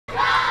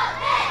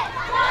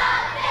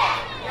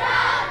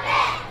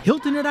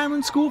Hilton Head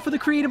Island School for the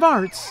Creative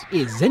Arts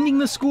is ending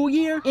the school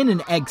year in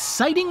an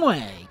exciting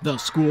way. The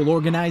school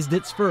organized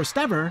its first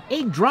ever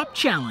Egg Drop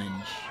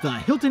Challenge. The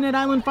Hilton Head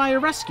Island Fire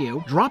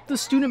Rescue dropped the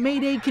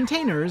student-made egg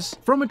containers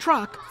from a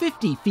truck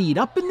 50 feet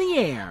up in the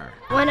air.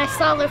 When I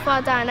saw her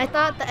fall down, I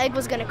thought the egg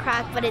was gonna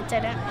crack, but it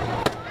didn't.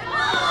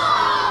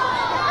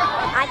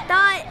 I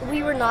thought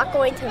we were not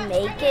going to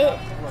make it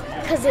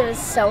because it was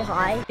so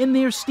high. In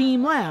their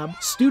STEAM lab,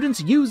 students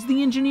used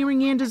the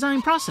engineering and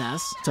design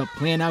process to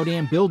plan out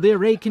and build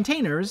their egg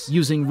containers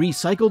using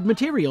recycled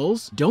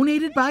materials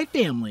donated by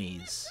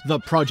families. The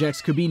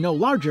projects could be no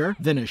larger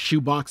than a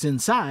shoebox in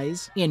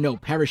size, and no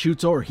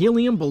parachutes or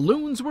helium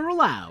balloons were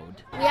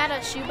allowed. We had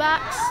a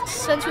shoebox.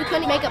 Since we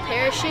couldn't make a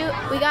parachute,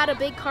 we got a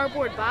big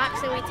cardboard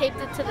box and we taped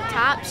it to the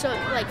top so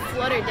it could like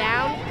flutter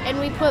down. And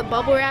we put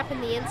bubble wrap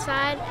in the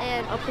inside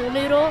and a pool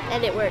noodle,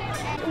 and it worked.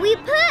 We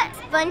put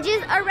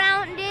sponges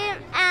around it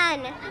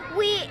and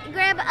we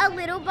grab a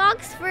little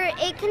box for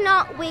it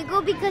cannot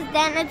wiggle because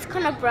then it's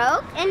gonna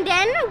broke. And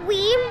then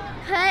we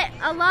put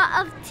a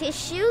lot of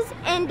tissues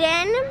and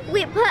then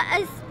we put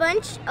a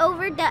sponge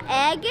over the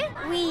egg.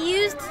 We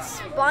used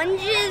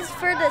sponges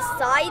for the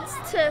sides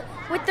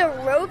with the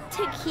rope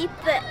to keep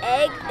the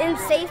egg in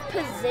safe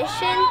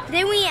position.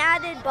 Then we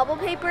added bubble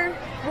paper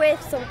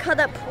with some cut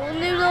up pool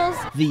noodles.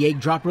 The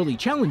egg drop really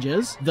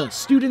challenges the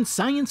students'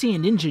 science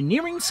and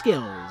engineering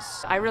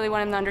skills. I really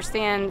want them to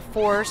understand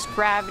force,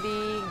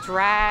 gravity,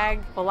 drag,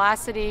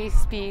 velocity,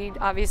 speed,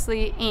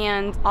 obviously,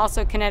 and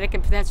also kinetic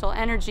and potential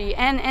energy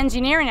and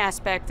engineering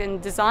aspect and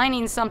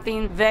designing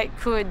something that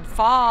could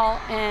fall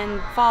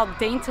and fall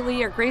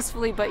daintily or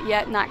gracefully, but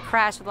yet not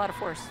crash with a lot of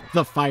force.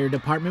 The fire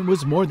department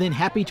was more than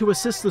happy to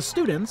assist the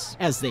students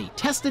as they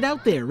tested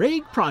out their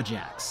egg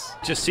projects.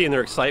 Just seeing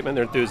their excitement,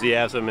 their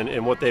enthusiasm,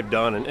 and what they've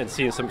done and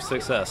seeing some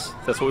success.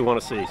 That's what we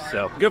want to see.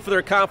 So good for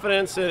their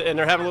confidence, and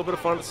they're having a little bit of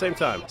fun at the same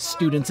time.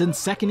 Students in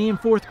 2nd and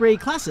 4th grade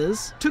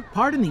classes took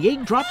part in the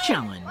Egg Drop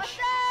Challenge.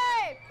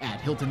 At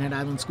Hilton Head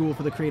Island School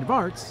for the Creative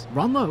Arts,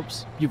 Ron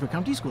Lopes, Beaufort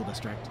County School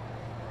District.